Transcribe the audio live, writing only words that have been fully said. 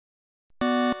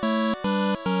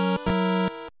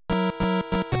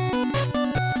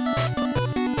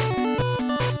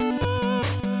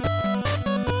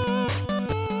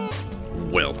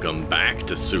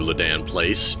to Suladan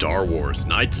Place, Star Wars,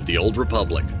 Knights of the Old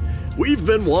Republic. We've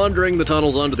been wandering the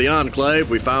tunnels under the Enclave.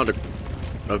 We found a...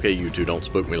 Okay, you two, don't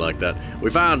spook me like that. We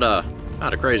found a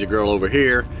crazy girl over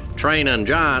here, training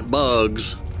giant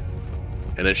bugs.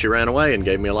 And then she ran away and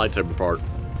gave me a lightsaber part.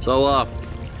 So,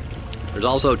 there's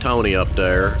also Tony up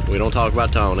there. We don't talk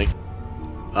about Tony.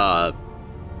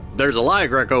 There's a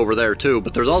Lygrek over there too,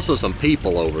 but there's also some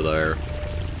people over there.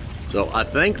 So I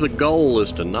think the goal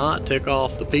is to not tick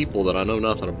off the people that I know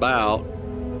nothing about.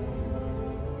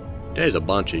 There's a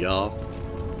bunch of y'all.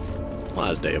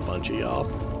 Why is there a bunch of y'all?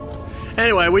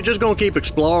 Anyway, we're just gonna keep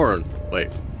exploring. Wait,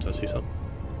 did I see something?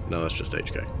 No, that's just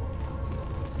HK.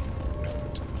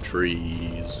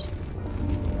 Trees.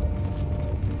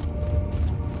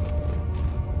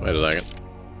 Wait a second.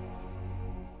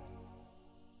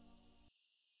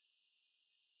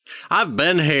 I've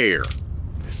been here.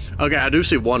 Okay, I do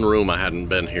see one room I hadn't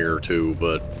been here to,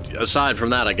 but aside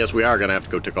from that, I guess we are gonna have to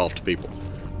go tick off to people.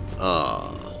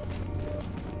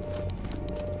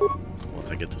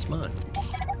 Once I get this mine.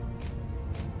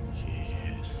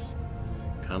 Yes.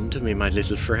 Come to me, my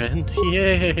little friend.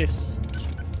 Yes.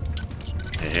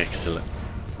 Excellent.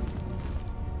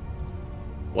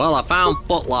 Well, I found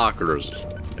footlockers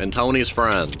and Tony's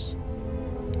friends.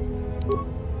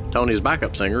 Tony's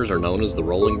backup singers are known as the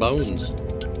Rolling Bones.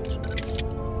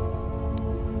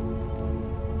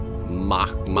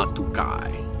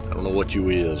 Matukai. I don't know what you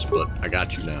is, but I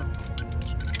got you now.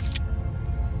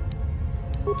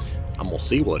 I'm gonna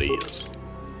see what he is.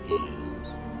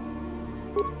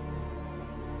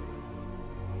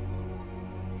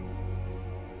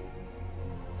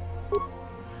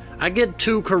 I get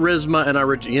 2 charisma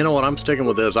and you know what, I'm sticking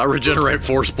with this. I regenerate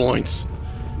force points.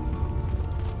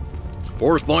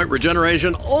 Force point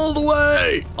regeneration all the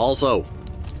way! Also,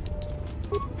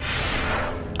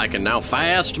 I can now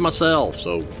fast myself,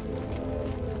 so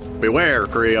beware,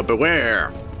 Kriya,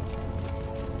 beware.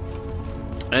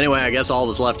 Anyway, I guess all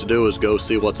that's left to do is go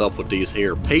see what's up with these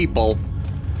here people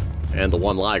and the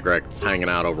one Lygrek that's hanging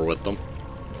out over with them.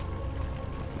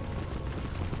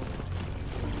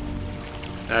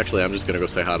 Actually, I'm just gonna go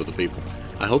say hi to the people.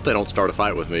 I hope they don't start a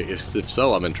fight with me. If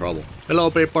so, I'm in trouble. Hello,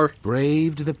 people.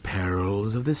 Braved the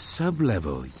perils of the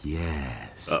sublevel,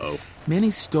 yes. Uh-oh.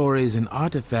 Many stories and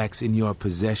artifacts in your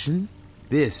possession.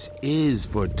 This is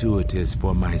fortuitous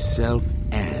for myself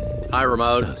and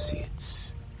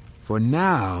associates. For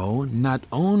now, not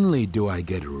only do I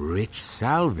get rich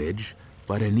salvage,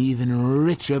 but an even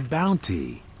richer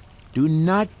bounty. Do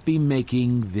not be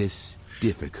making this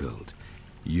difficult.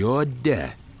 Your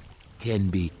death can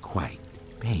be quite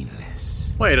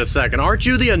painless. Wait a second, aren't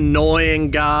you the annoying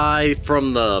guy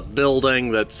from the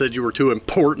building that said you were too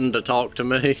important to talk to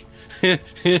me? I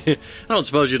don't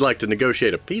suppose you'd like to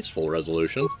negotiate a peaceful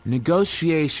resolution.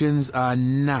 Negotiations are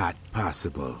not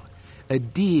possible. A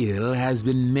deal has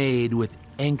been made with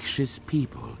anxious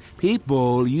people.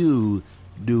 People you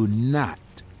do not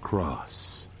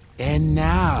cross. And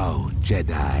now,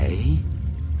 Jedi,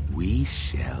 we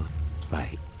shall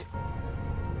fight.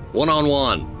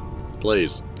 One-on-one.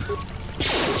 Please.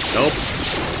 Nope.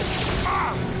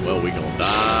 Well, we gonna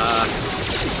die.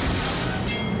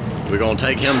 We're gonna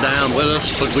take him down with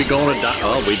us, but we gonna die.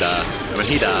 Oh, we died. I mean,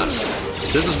 he died.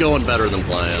 This is going better than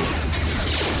planned.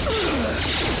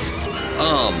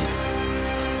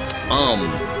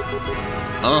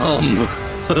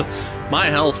 My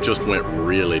health just went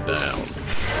really down.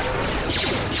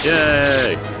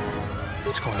 Yay!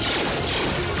 What's going on?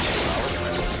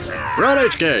 Run,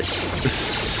 HK!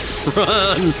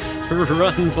 Run!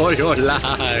 Run for your life!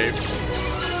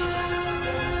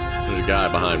 There's a guy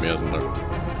behind me, isn't there?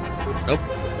 Nope.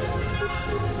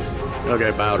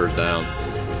 Okay, powder's down.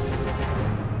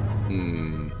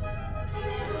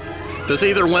 This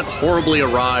either went horribly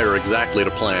awry or exactly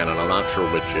to plan, and I'm not sure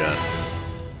which yet.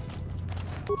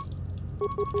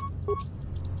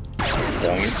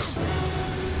 Bonk.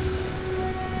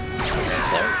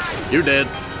 Bonk. You did.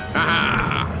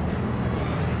 Ha!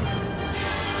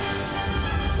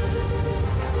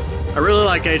 I really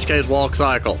like HK's walk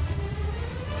cycle.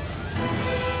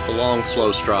 The long,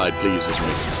 slow stride pleases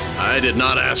me. I did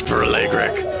not ask for a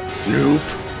Lygrek. Nope.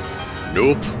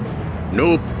 Nope.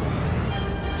 Nope.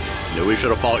 Knew we should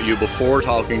have fought you before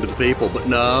talking to the people, but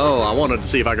no, I wanted to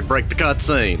see if I could break the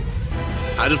cutscene.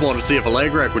 I just wanted to see if a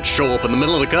Lygrek would show up in the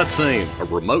middle of the cutscene. A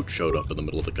remote showed up in the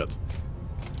middle of the cutscene.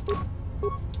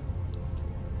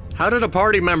 How did a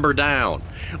party member down?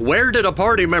 Where did a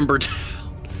party member down?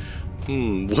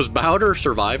 Was Bowder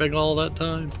surviving all that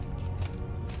time?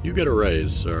 You get a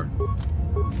raise, sir.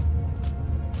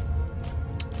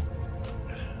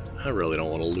 I really don't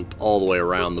want to loop all the way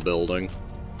around the building.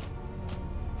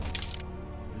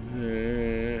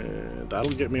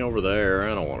 That'll get me over there.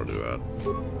 I don't want to do that.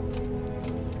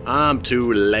 I'm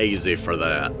too lazy for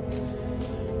that.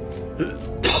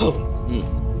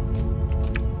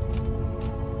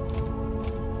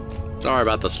 Sorry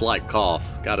about the slight cough.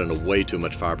 Got into way too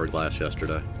much fiberglass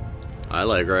yesterday. Hi,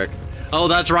 Legrick. Oh,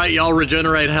 that's right, y'all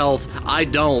regenerate health. I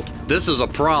don't. This is a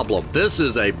problem. This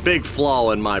is a big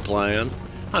flaw in my plan.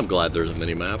 I'm glad there's a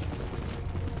mini-map.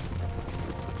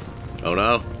 Oh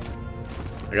no.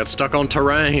 I got stuck on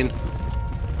terrain.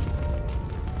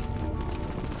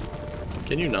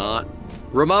 Can you not?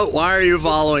 Remote, why are you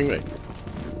following me?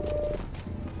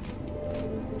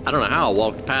 I don't know how I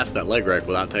walked past that leg wreck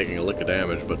without taking a lick of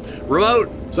damage, but... Remote,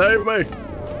 save me!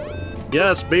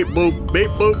 Yes, beep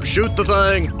boop, shoot the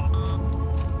thing!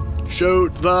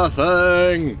 Shoot the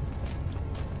thing!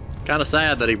 Kinda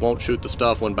sad that he won't shoot the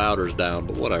stuff when Bowder's down,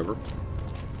 but whatever.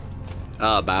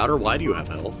 Bowder, why do you have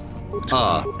health?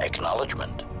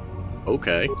 Acknowledgement.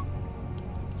 Okay.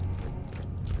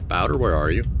 Bowder, where are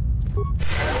you?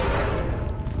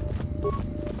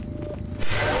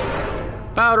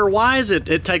 Bowder, why is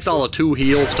it takes all of 2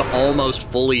 heals to almost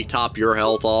fully top your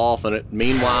health off, and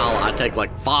meanwhile I take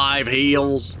like 5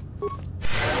 heals?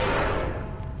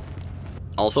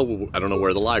 Also, I don't know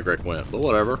where the Lygrek went, but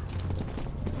whatever.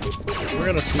 We're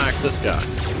gonna smack this guy.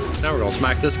 Now we're gonna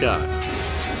smack this guy.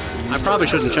 I probably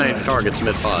shouldn't change targets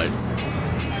mid-fight.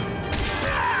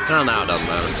 Well, now it doesn't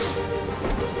matter.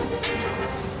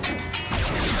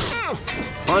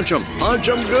 Punch him! Punch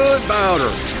him good,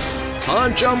 Bowder!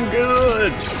 Punch him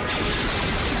good!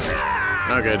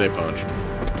 Okay, they punched.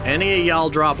 Any of y'all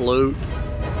drop loot?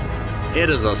 It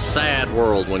is a sad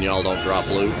world when y'all don't drop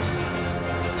loot.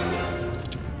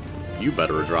 You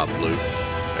better drop loot.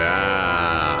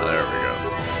 Ah, there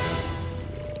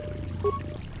we go.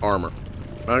 Armor.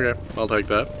 Okay, I'll take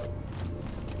that.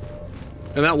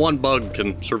 And that one bug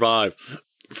can survive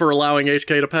for allowing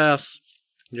HK to pass.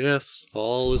 Yes,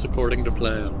 all is according to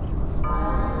plan.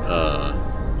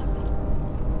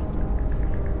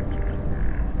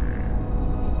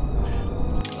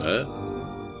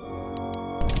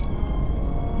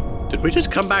 Did we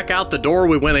just come back out the door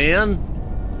we went in?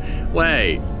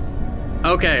 Wait.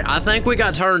 Okay, I think we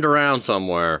got turned around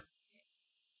somewhere.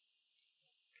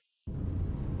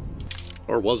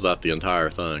 Or was that the entire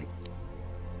thing?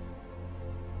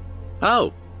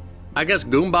 Oh, I guess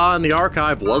Goomba in the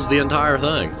archive was the entire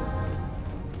thing.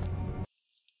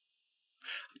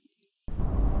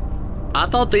 I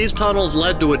thought these tunnels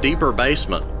led to a deeper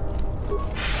basement.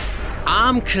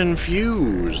 I'm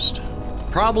confused.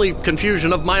 Probably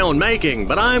confusion of my own making,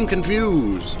 but I'm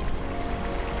confused.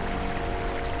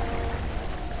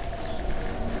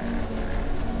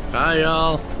 Hi,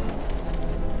 y'all.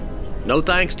 No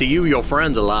thanks to you, your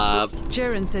friend's alive.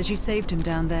 Jaren says you saved him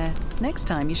down there. Next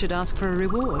time you should ask for a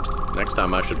reward. Next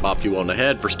time I should bop you on the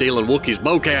head for stealing Wookiee's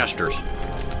bowcasters.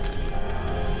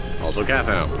 Also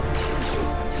Cathound.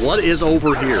 What is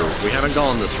over here? We haven't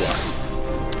gone this way.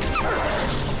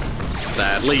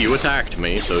 Sadly, you attacked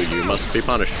me, so you must be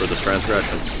punished for this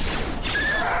transgression.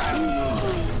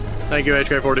 Thank you,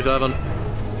 HK-47.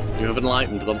 You have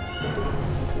enlightened them.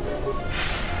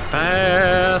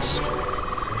 Fast!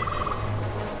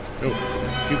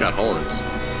 Oh, you got horns.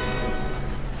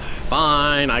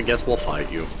 Fine, I guess we'll fight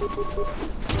you.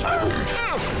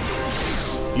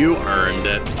 You earned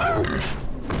it.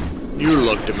 You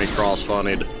looked at me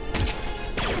cross-funnied.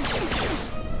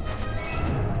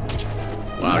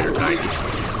 Wow, you're tiny.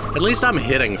 At least I'm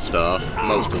hitting stuff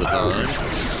most of the time.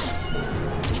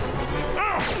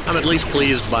 I'm at least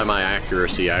pleased by my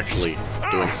accuracy actually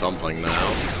doing something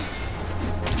now.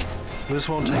 This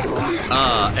won't take long.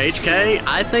 HK,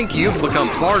 I think you've become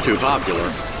far too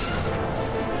popular.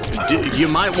 You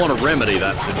might want to remedy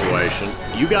that situation.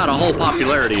 You got a whole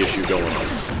popularity issue going on.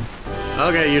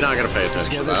 Okay, you're not gonna pay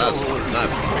attention to that. That's fine.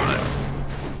 That's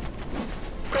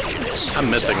fine. I'm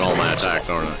missing all my attacks,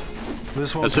 aren't I?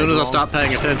 As soon as I stop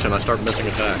paying attention, I start missing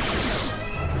attacks.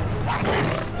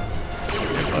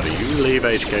 Okay, buddy, you leave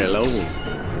HK alone.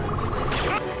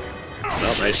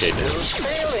 Nope, HK did.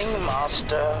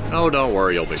 Oh, don't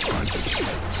worry, you'll be fine.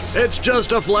 It's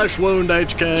just a flesh wound,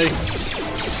 HK.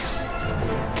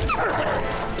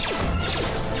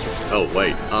 Oh,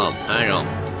 wait, hang on.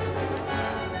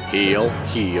 Heal,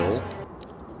 heal.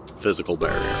 Physical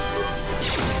barrier.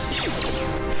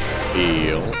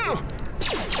 Heal.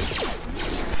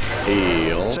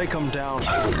 Heal. Take him down.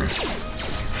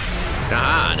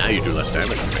 Ah, now you do less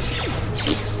damage.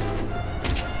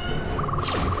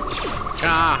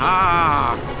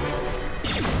 Aha!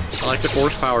 I like that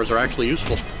force powers are actually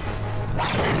useful.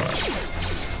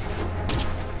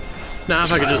 Now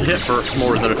if I could just hit for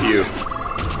more than a few.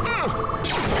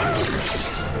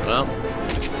 Well.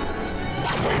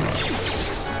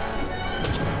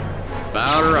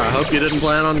 Bowder, I hope you didn't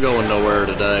plan on going nowhere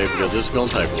today, because it's gonna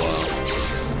take a while.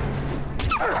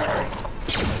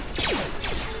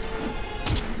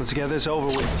 Let's get this over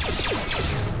with.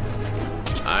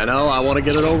 I know, I want to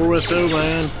get it over with too,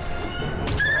 man.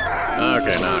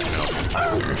 Okay, now I can help.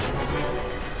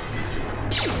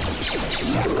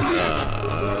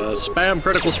 Spam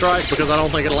critical strike because I don't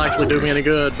think it'll actually do me any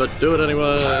good, but do it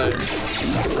anyway.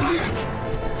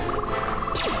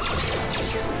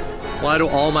 Why do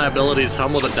all my abilities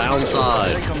come with a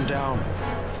downside? They come down.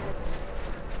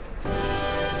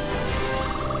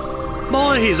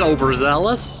 Boy, he's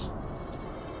overzealous.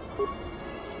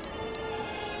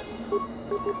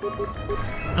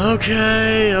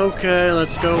 Okay,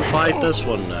 let's go fight this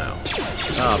one now.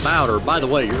 Bowder, by the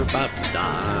way, you're about to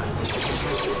die.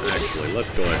 Actually, let's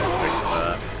go ahead and fix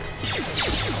that.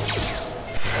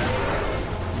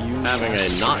 Having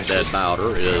a not dead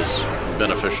Bowder is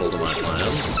beneficial to my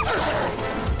plans.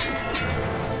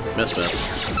 Miss.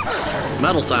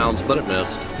 Metal sounds, but it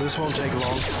missed. This won't take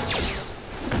long.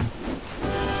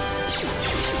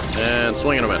 And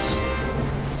swing and a miss.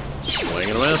 Swing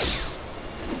and a miss.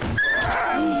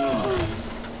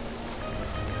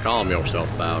 Calm yourself,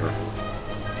 Bowder.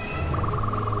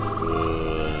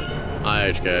 Good.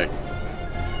 IHK.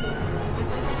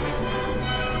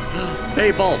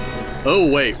 People! Oh,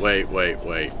 wait.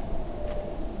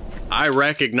 I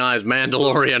recognize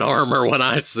Mandalorian armor when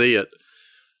I see it.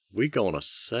 We gonna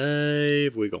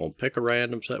save. We gonna pick a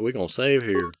random set. We gonna save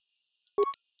here.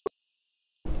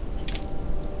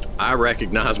 I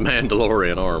recognize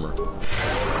Mandalorian armor.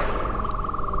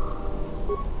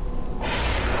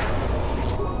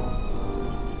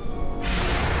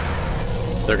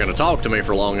 They're gonna talk to me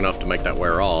for long enough to make that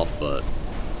wear off, but...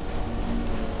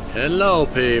 Hello,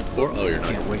 people. Oh, you're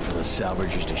not. Can't wait for the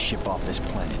salvagers to ship off this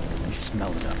planet. We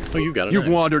smell it up. Oh, you got it. You've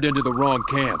wandered into the wrong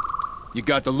camp. You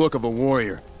got the look of a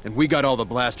warrior, and we got all the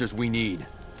blasters we need.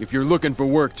 If you're looking for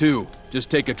work too, just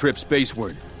take a trip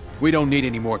spaceward. We don't need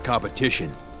any more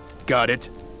competition. Got it?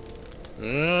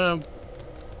 I'm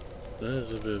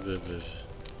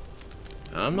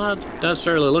not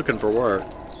necessarily looking for work.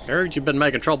 I heard you've been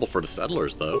making trouble for the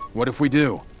settlers, though. What if we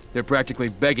do? They're practically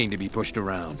begging to be pushed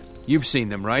around. You've seen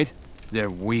them, right? They're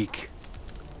weak.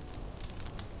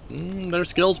 Their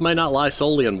skills may not lie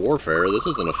solely in warfare. This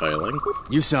isn't a failing.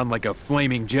 You sound like a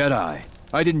flaming Jedi.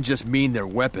 I didn't just mean their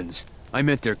weapons. I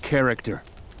meant their character.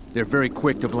 They're very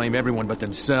quick to blame everyone but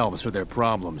themselves for their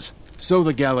problems. So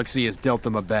the galaxy has dealt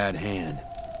them a bad hand.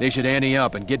 They should ante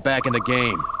up and get back in the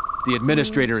game. The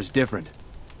administrator is different.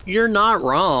 You're not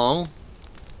wrong.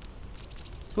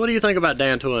 So what do you think about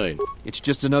Dantooine? It's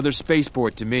just another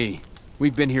spaceport to me.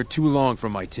 We've been here too long for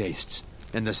my tastes.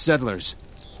 And the settlers...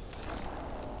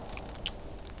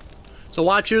 So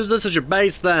why choose this as your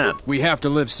base then? We have to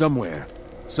live somewhere.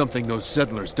 Something those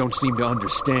settlers don't seem to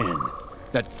understand.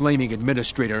 That flaming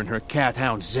administrator and her cat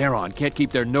hound Zeron can't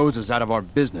keep their noses out of our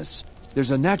business.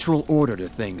 There's a natural order to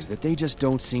things that they just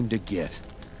don't seem to get.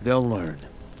 They'll learn.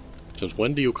 Since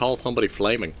when do you call somebody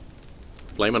flaming?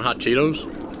 Flaming hot Cheetos?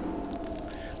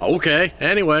 Okay,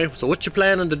 anyway, so what you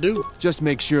planning to do? Just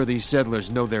make sure these settlers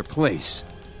know their place.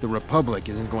 The Republic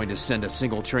isn't going to send a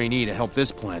single trainee to help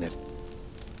this planet.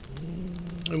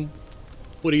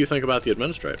 What do you think about the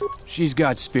administrator? She's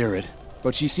got spirit,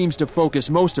 but she seems to focus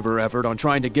most of her effort on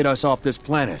trying to get us off this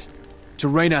planet.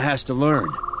 Terena has to learn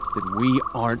that we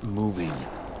aren't moving.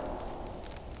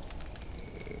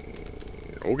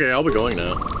 Okay, I'll be going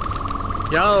now.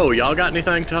 Yo, y'all got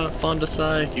anything fun to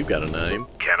say? You got a name.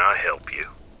 Can I help you?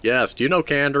 Yes, do you know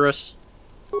Canderous?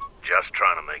 Just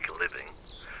trying to make a living.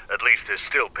 At least there's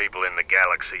still people in the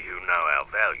galaxy who know our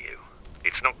value.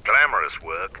 It's not glamorous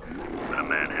work, but a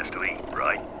man has to eat,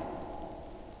 right?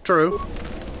 True.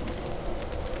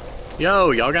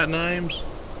 Yo, y'all got names?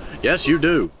 Yes, you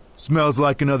do. Smells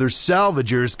like another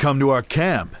salvager's come to our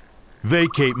camp.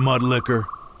 Vacate, Mudlicker.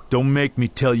 Don't make me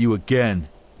tell you again.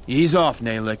 Ease off,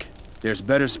 Nalick. There's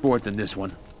better sport than this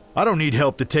one. I don't need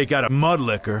help to take out a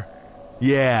Mudlicker.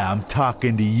 Yeah, I'm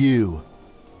talking to you.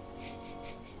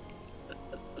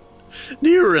 Do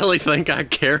you really think I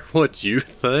care what you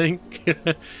think?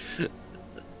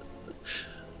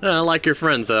 Like your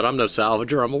friend said, I'm no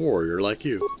salvager, I'm a warrior like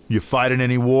you. You fighting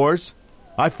any wars?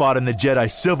 I fought in the Jedi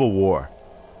Civil War.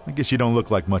 I guess you don't look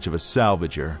like much of a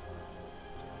salvager.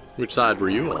 Which side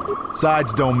were you on?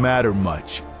 Sides don't matter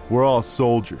much. We're all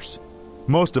soldiers.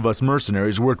 Most of us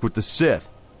mercenaries worked with the Sith.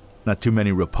 Not too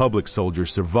many Republic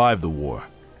soldiers survived the war.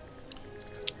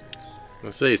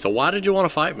 Let's see, so why did you want to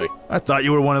fight me? I thought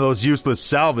you were one of those useless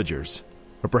salvagers.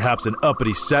 Or perhaps an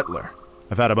uppity settler.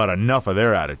 I've had about enough of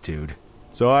their attitude.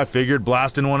 So I figured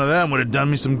blasting one of them would have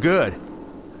done me some good.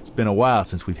 It's been a while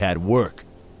since we've had work.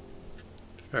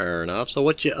 Fair enough. So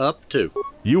what you up to?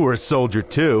 You were a soldier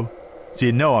too, so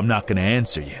you know I'm not going to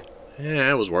answer you.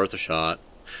 Yeah, it was worth a shot.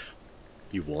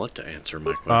 You want to answer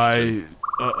my question?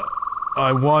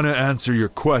 I want to answer your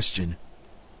question.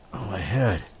 Oh, my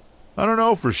head. I don't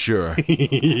know for sure.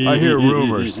 I hear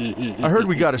rumors. I heard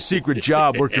we got a secret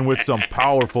job working with some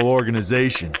powerful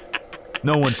organization.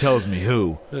 No one tells me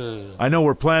who. I know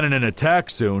we're planning an attack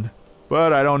soon,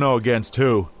 but I don't know against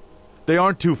who. They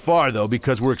aren't too far, though,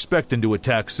 because we're expecting to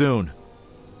attack soon.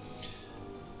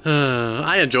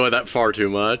 I enjoy that far too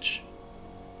much.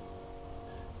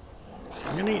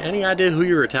 Any idea who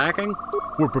you're attacking?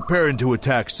 We're preparing to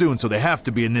attack soon, so they have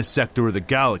to be in this sector of the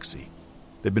galaxy.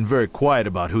 They've been very quiet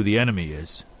about who the enemy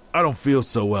is. I don't feel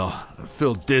so well. I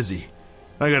feel dizzy.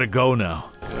 I gotta go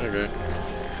now. Okay.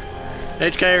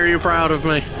 HK, are you proud of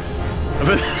me?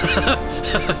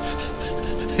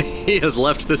 He has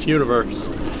left this universe.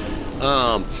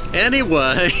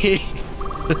 Anyway.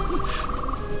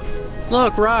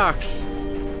 Look, rocks.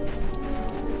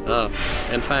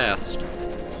 And fast.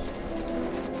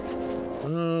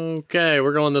 Okay,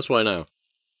 we're going this way now.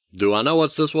 Do I know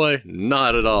what's this way?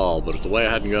 Not at all, but it's the way I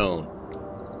hadn't gone.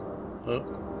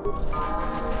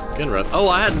 Oh,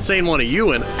 I hadn't seen one of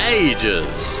you in ages.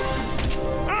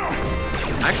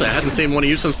 Actually, I hadn't seen one of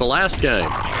you since the last game.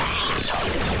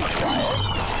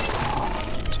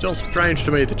 Still strange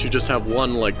to me that you just have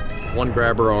one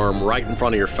grabber arm right in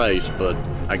front of your face, but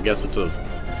I guess it's a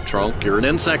trunk. You're an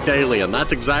insect alien.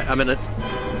 That's an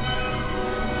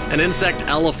insect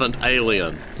elephant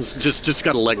alien. It's just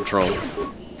got a leg trunk.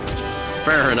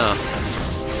 Fair enough.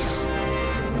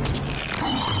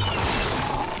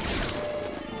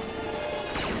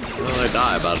 Well, they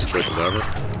die about as quick as ever.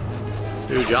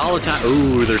 Dude, y'all attack.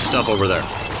 Ooh, there's stuff over there.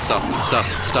 Stuff.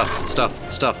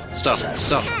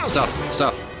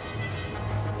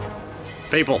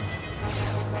 People.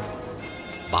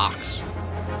 Box.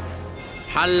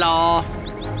 Hello.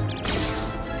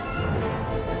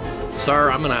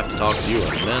 Sir, I'm gonna have to talk to you in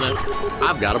a minute.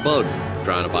 I've got a bug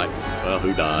trying to bite. Well,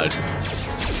 who died?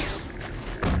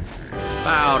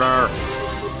 Powder.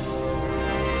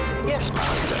 Yes,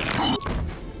 Master.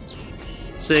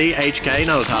 See, HK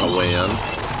knows how to win.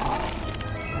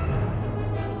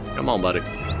 Come on, buddy.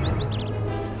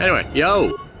 Anyway,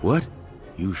 yo. What?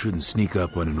 You shouldn't sneak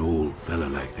up on an old fella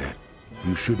like that.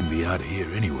 You shouldn't be out of here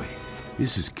anyway.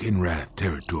 This is Kinrath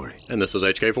territory. And this is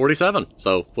HK-47.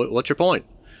 So, what's your point?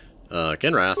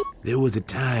 Kinrath. There was a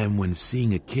time when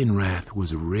seeing a Kinrath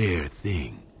was a rare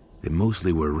thing. They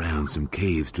mostly were around some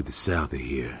caves to the south of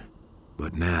here.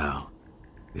 But now,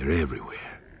 they're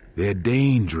everywhere. They're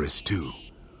dangerous, too.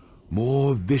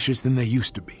 More vicious than they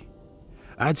used to be.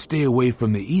 I'd stay away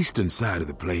from the eastern side of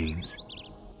the plains.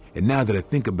 And now that I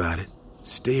think about it,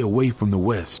 stay away from the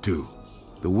west, too.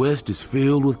 The west is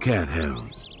filled with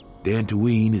Cathhounds.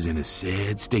 Dantooine is in a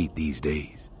sad state these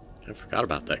days. I forgot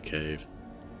about that cave.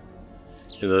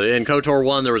 In KOTOR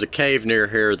 1, there was a cave near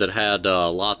here that had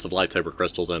lots of lightsaber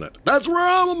crystals in it. That's where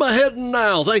I'm heading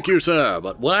now, thank you, sir.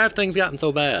 But why have things gotten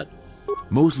so bad?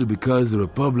 Mostly because the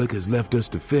Republic has left us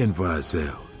to fend for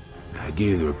ourselves. I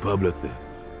gave the Republic the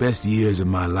best years of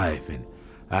my life, and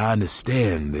I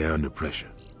understand they're under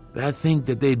pressure. But I think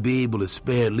that they'd be able to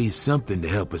spare at least something to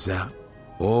help us out.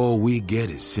 All we get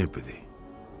is sympathy.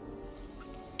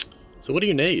 So what do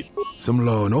you need? Some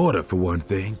law and order, for one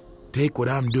thing. Take what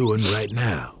I'm doing right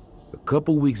now. A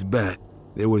couple weeks back,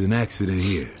 there was an accident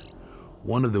here.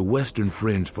 One of the Western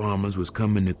Fringe farmers was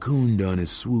coming to Kund on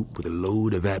his swoop with a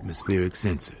load of atmospheric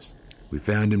sensors. We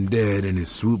found him dead and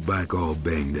his swoop bike all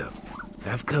banged up.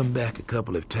 I've come back a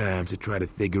couple of times to try to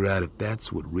figure out if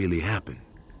that's what really happened.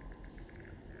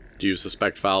 Do you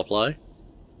suspect foul play?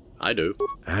 I do.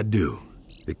 I do.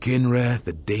 The Kinrath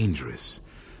are dangerous.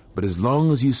 But as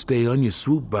long as you stay on your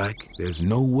swoop bike, there's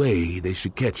no way they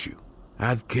should catch you.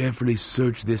 I've carefully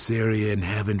searched this area and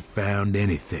haven't found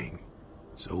anything.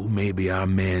 So maybe our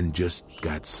man just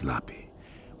got sloppy.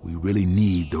 We really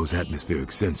need those atmospheric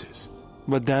sensors.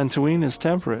 But Dantooine is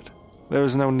temperate. There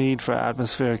is no need for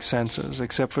atmospheric sensors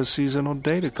except for seasonal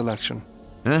data collection.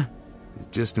 Huh? It's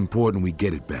just important we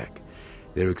get it back.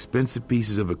 They're expensive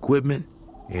pieces of equipment,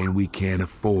 and we can't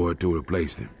afford to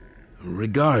replace them.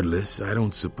 Regardless, I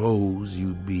don't suppose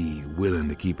you'd be willing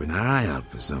to keep an eye out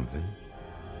for something.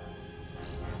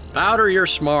 Powder, you're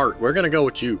smart. We're gonna go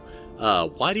with you.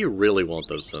 Why do you really want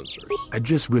those sensors? I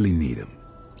just really need them.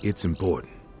 It's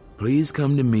important. Please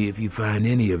come to me if you find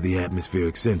any of the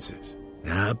atmospheric sensors.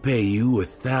 I'll pay you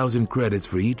 1,000 credits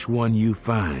for each one you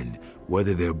find,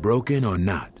 whether they're broken or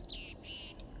not.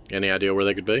 Any idea where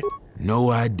they could be?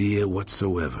 No idea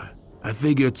whatsoever. I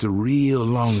figure it's a real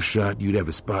long shot you'd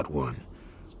ever spot one.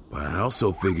 But I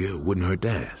also figure it wouldn't hurt to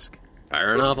ask.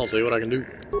 Fair enough, I'll see what I can do.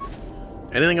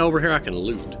 Anything over here I can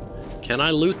loot? Can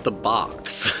I loot the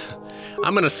box?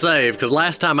 I'm gonna save, because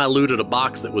last time I looted a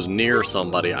box that was near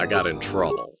somebody, I got in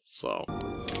trouble, so.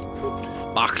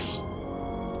 Box.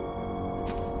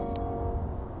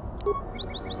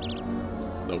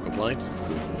 No complaints?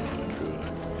 Good.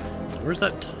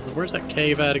 Where's that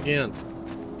cave at again?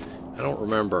 I don't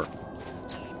remember.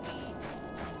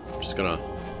 I'm just gonna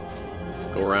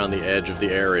go around the edge of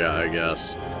the area, I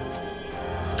guess.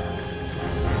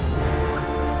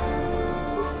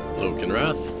 Hello,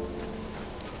 Kinrath.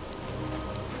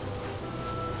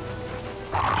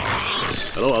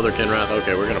 Hello, other Kinrath.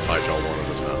 Okay, we're gonna fight y'all one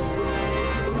at a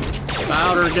time.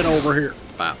 Powder, get over here.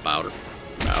 Powder.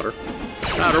 Powder.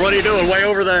 Powder, what are you doing way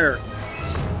over there?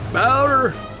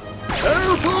 Powder!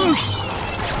 Air push!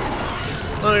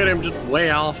 Look at him just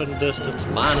way off in the distance,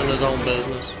 minding his own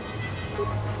business.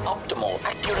 Optimal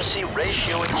accuracy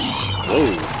ratio achieved.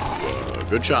 Whoa,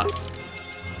 good shot.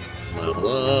 Level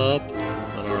up.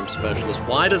 Unarmed specialist.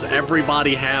 Why does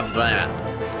everybody have that?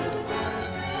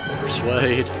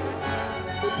 Persuade.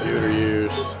 Computer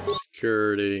use.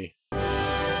 Security.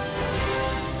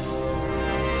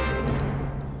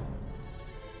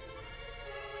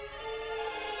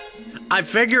 I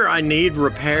figure I need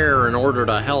repair in order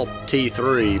to help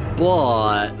T3,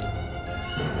 but...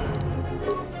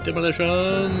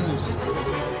 Demolitions!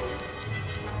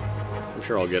 I'm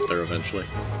sure I'll get there eventually.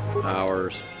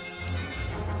 Powers.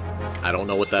 I don't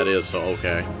know what that is, so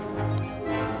okay.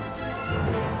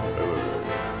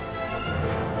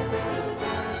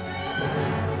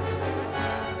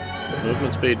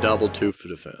 Movement speed double, 2 for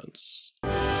defense.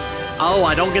 Oh,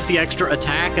 I don't get the extra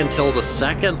attack until the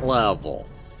 2nd level.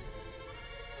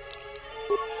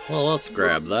 Well, let's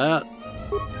grab that.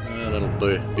 And it'll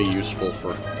be useful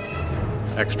for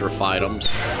extra fightums.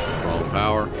 Wrong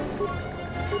power.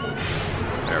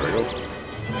 There we go.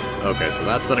 Okay, so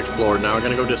that's been explored. Now we're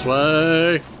gonna go this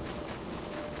way.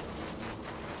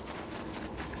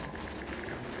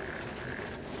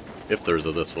 If there's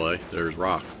a this way, there's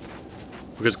rock.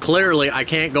 Because clearly I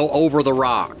can't go over the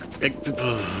rock.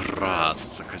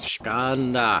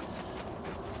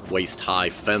 Waist-high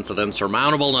fence of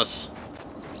insurmountableness.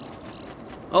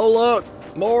 Oh look,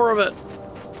 more of it.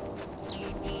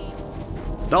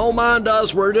 Don't mind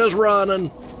us, we're just running.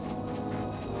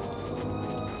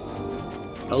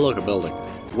 Oh look, a building.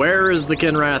 Where is the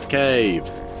Kinrath cave?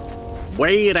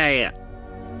 Wait at.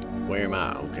 Where am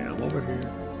I? Okay, I'm over here.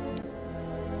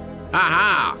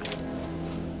 Ha-ha!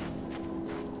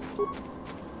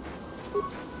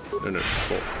 No,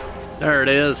 full. There it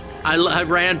is. I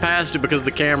ran past it because of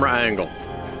the camera angle.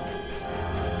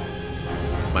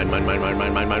 Mine.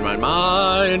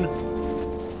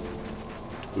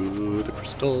 To the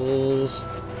crystals.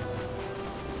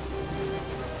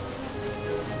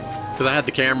 Because I had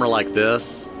the camera like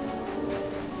this.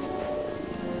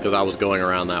 Because I was going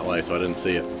around that way, so I didn't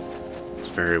see it. It's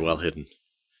very well hidden.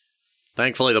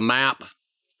 Thankfully, the map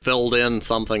filled in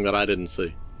something that I didn't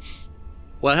see.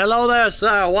 Well, hello there,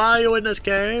 sir. Why are you in this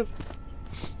cave?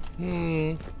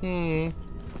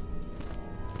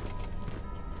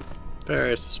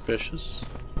 Very suspicious.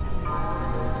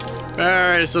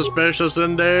 Very suspicious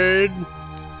indeed.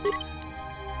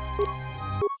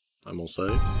 I'm gonna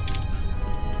save.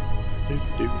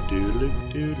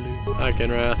 Hi,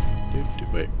 Kinrath.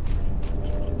 Wait.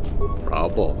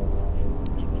 Bravo.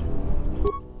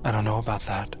 I don't know about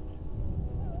that.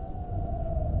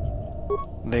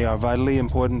 They are vitally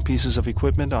important pieces of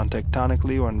equipment on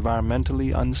tectonically or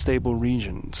environmentally unstable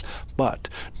regions. But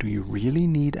do you really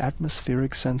need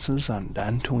atmospheric sensors on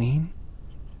Dantooine?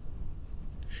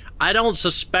 I don't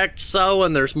suspect so,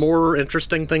 and there's more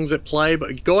interesting things at play,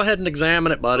 but go ahead and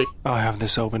examine it, buddy. I'll have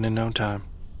this open in no time.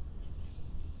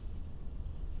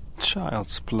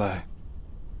 Child's play.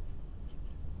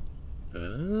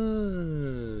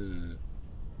 Ah.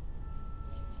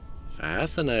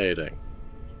 Fascinating.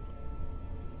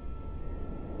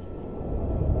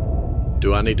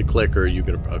 Do I need to click, or are you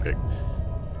gonna... Okay.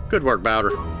 Good work,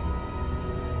 Bowder.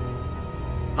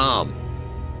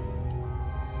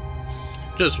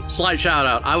 Just slight shout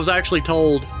out. I was actually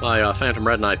told by Phantom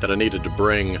Red Knight that I needed to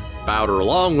bring Bowder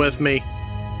along with me.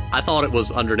 I thought it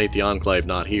was underneath the Enclave,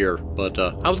 not here, but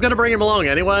I was gonna bring him along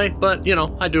anyway, but, you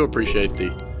know, I do appreciate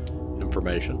the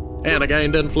information. And I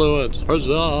gained influence.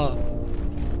 Huzzah!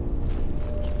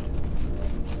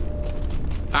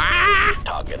 Ah!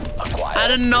 Target acquired. I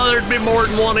didn't know there'd be more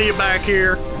than one of you back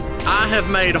here. I have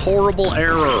made horrible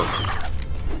error.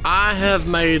 I have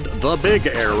made the big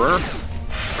error.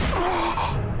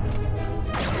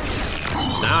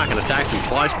 Now I can attack you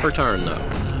twice per turn, though.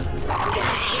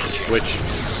 Which,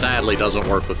 sadly, doesn't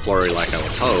work with flurry like I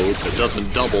would hope. It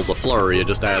doesn't double the flurry, it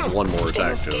just adds one more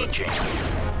attack to it.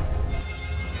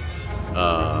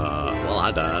 Well,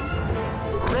 I died.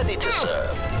 Ready to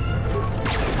serve.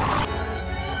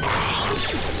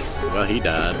 Well, he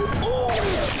died.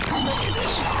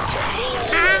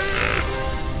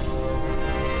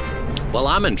 Well,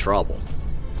 I'm in trouble.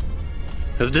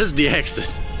 Because this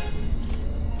DX,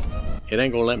 it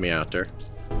ain't gonna let me out there.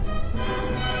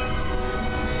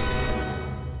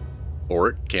 Or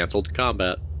it canceled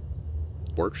combat.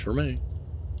 Works for me.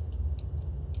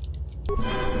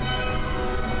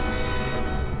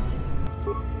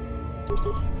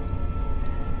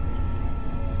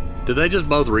 Did they just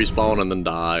both respawn and then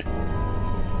die?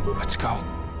 Let's go.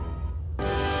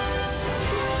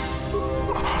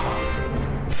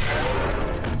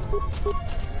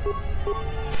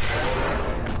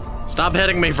 Stop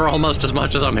hitting me for almost as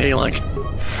much as I'm healing.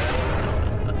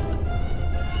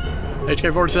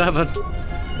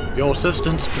 HK-47, your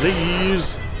assistance,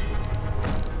 please.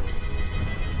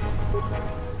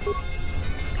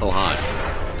 Oh, hi.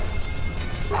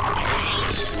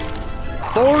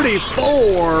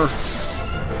 44!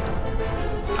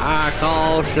 I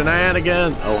call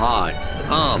shenanigan. Oh, hi.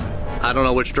 I don't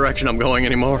know which direction I'm going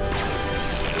anymore.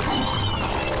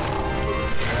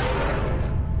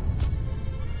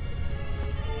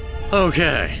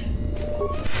 Okay.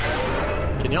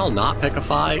 Can y'all not pick a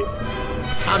fight?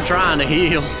 I'm trying to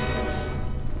heal.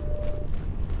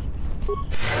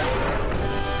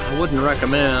 I wouldn't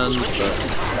recommend, but...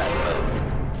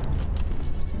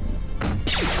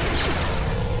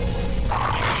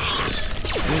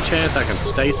 Any chance I can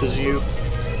stasis you?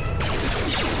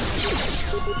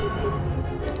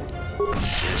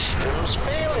 Systems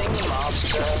failing,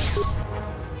 master.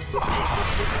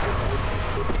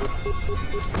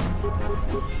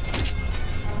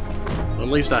 At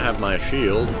least I have my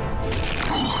shield.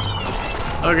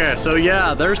 Okay, so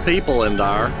yeah, there's people in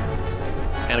there.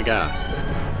 And a guy.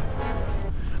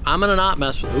 I'm gonna not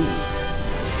mess with... Ooh.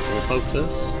 Can we poke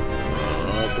this?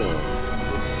 Oh, boy.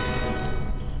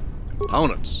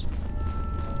 Components.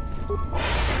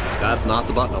 That's not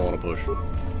the button I want to push.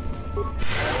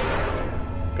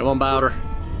 Come on, Bowder.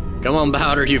 Come on,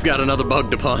 Bowder, you've got another bug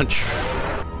to punch.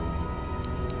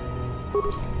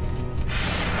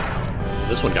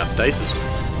 This one got stasis.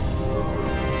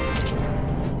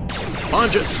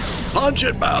 Punch it! Punch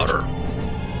it, Bowder!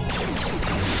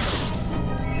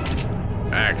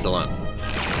 Excellent.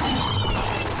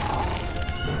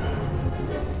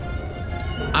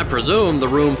 I presume the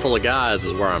room full of guys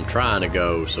is where I'm trying to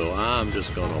go, so I'm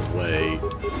just gonna wait.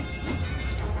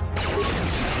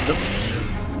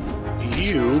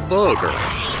 You booger.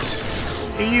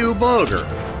 You booger.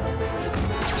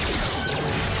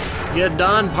 You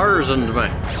done personed me.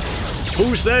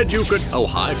 Who said you could... Oh,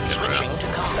 Hive can run.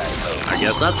 I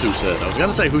guess that's who said. I was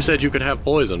gonna say who said you could have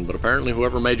poison, but apparently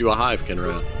whoever made you a Hive can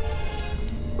run.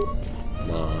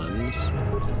 Mons.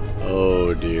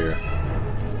 Oh, dear.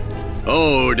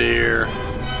 Oh, dear.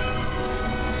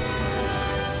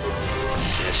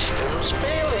 Systems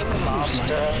failing,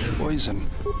 master. Poison.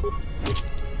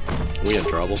 We in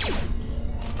trouble.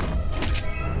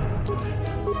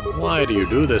 Why do you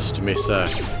do this to me, sir?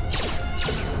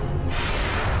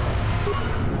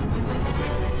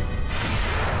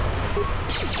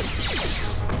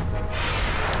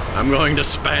 I'm going to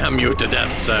spam you to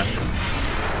death, sir.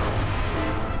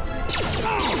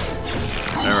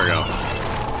 There we go.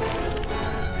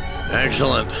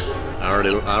 Excellent. I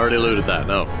already looted that.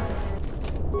 No.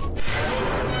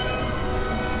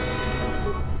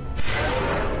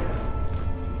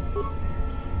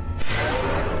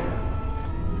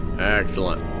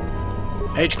 Excellent.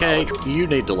 HK, you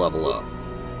need to level up.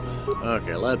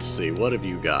 Okay, let's see. What have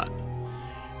you got?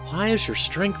 Why is your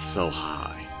strength so high?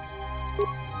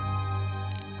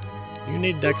 You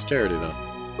need dexterity, though.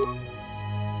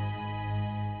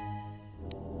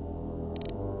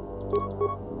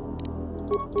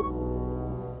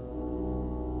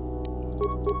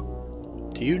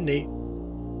 Do you need...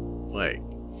 Wait.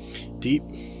 Deep...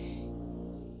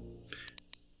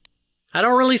 I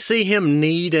don't really see him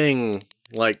needing,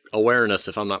 like, awareness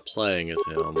if I'm not playing as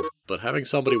him, but having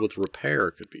somebody with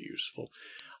repair could be useful.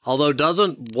 Although,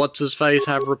 doesn't What's-His-Face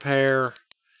have repair?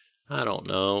 I don't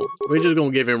know. We're just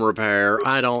gonna give him repair.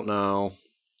 I don't know.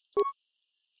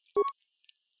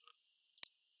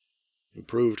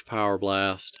 Improved power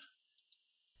blast.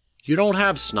 You don't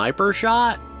have sniper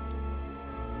shot?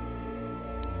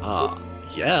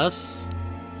 Yes.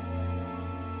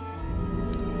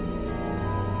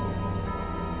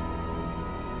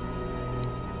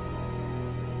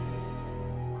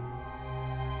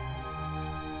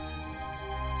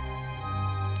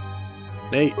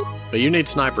 Nate, but you need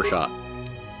sniper shot.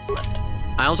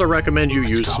 I also recommend you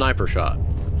use sniper shot.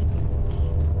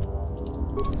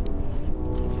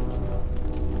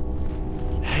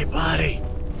 Hey, buddy.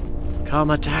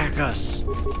 Come attack us.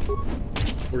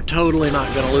 We're totally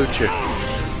not gonna loot you.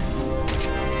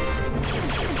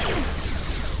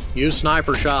 Use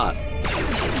sniper shot.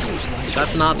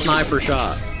 That's not sniper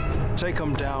shot. Take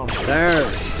him down. There.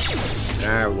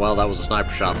 There. Well, that was a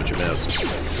sniper shot, but you missed.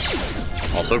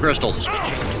 Also crystals.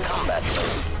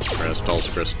 Crystals,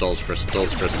 crystals,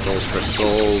 crystals, crystals,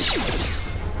 crystals.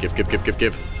 Give, give, give, give,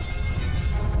 give.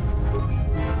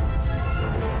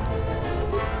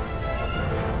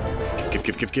 Give,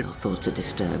 give, give, give. Your thoughts are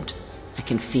disturbed. I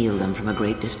can feel them from a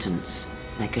great distance,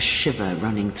 like a shiver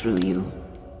running through you.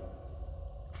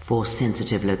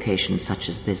 Force-sensitive locations such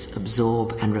as this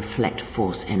absorb and reflect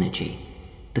force energy.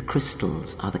 The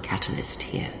crystals are the catalyst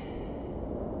here.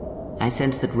 I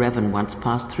sense that Revan once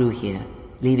passed through here,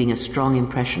 leaving a strong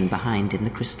impression behind in the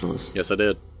crystals. Yes, I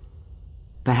did.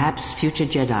 Perhaps future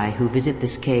Jedi who visit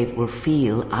this cave will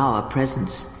feel our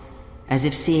presence, as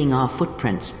if seeing our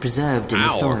footprints preserved in the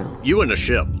soil. You in a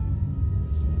ship.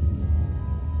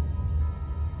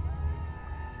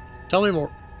 Tell me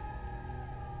more.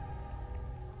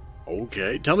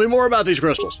 Okay, tell me more about these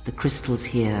crystals. The crystals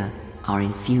here are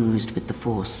infused with the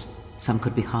Force. Some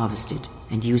could be harvested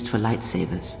and used for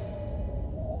lightsabers.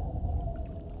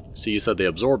 So you said they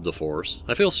absorb the Force.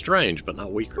 I feel strange, but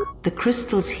not weaker. The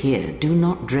crystals here do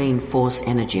not drain Force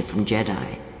energy from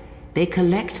Jedi. They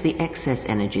collect the excess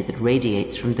energy that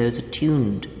radiates from those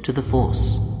attuned to the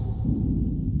Force.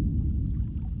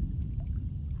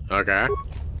 Okay.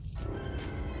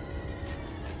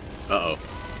 Uh-oh.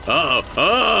 Uh-oh.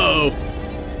 Uh-oh!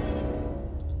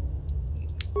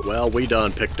 Well, we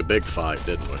done picked a big fight,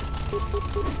 didn't we?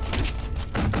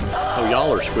 Oh,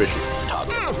 y'all are squishy.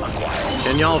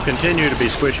 Can y'all continue to be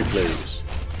squishy, please?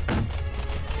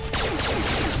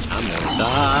 I'm gonna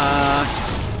die.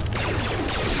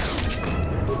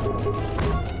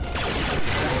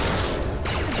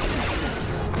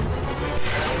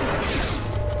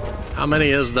 How many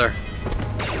is there?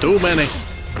 Too many.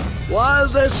 Why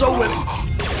is there so many?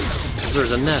 Because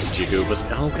there's a nest, you goobas.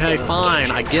 Okay,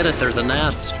 fine, I get it, there's a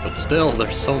nest, but still,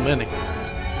 there's so many.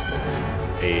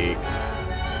 Egg.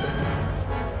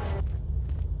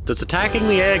 Does attacking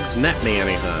the eggs net me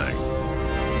anything?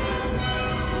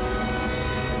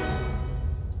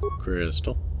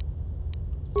 Crystal.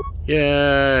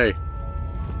 Yay!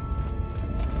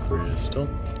 Crystal.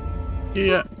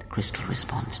 Yeah. The crystal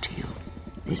responds to you.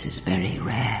 This is very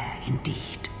rare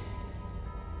indeed.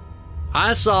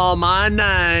 I saw my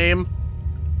name.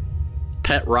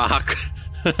 Pet rock.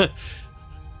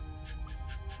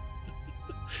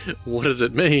 What does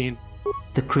it mean?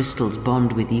 The crystal's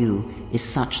bond with you is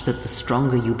such that the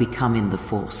stronger you become in the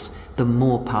Force, the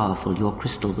more powerful your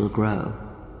crystal will grow.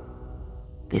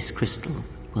 This crystal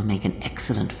will make an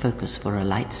excellent focus for a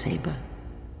lightsaber.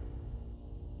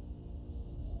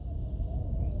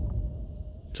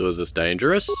 So is this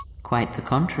dangerous? Quite the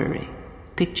contrary.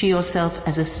 Picture yourself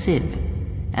as a sieve,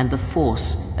 and the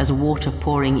Force as water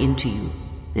pouring into you.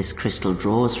 This crystal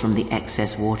draws from the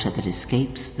excess water that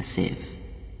escapes the sieve.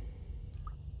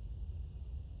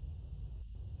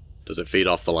 Does it feed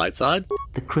off the light side?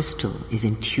 The crystal is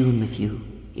in tune with you.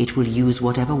 It will use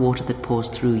whatever water that pours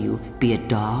through you, be it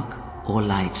dark or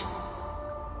light.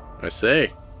 I see.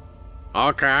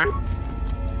 Okay.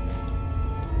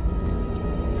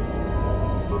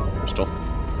 Crystal.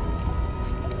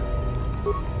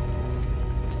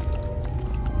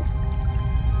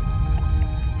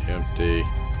 Empty.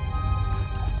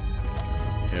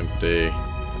 Empty.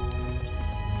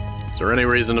 Is there any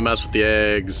reason to mess with the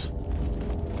eggs?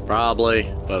 Probably,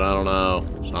 but I don't know.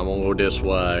 So I'm gonna go this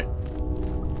way.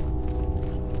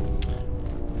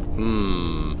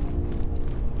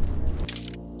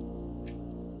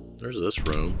 There's this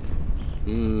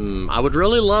room. I would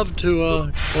really love to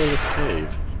explore this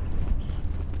cave.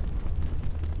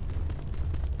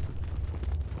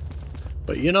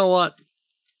 But you know what?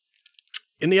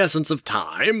 In the essence of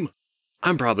time,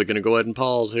 I'm probably gonna go ahead and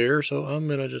pause here, so I'm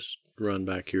gonna just run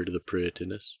back here to the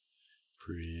prettiness.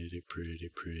 Pretty,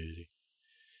 pretty, pretty.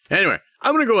 Anyway,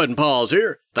 I'm gonna go ahead and pause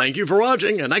here. Thank you for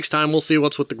watching, and next time we'll see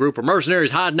what's with the group of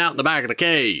mercenaries hiding out in the back of the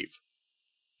cave.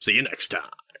 See you next time.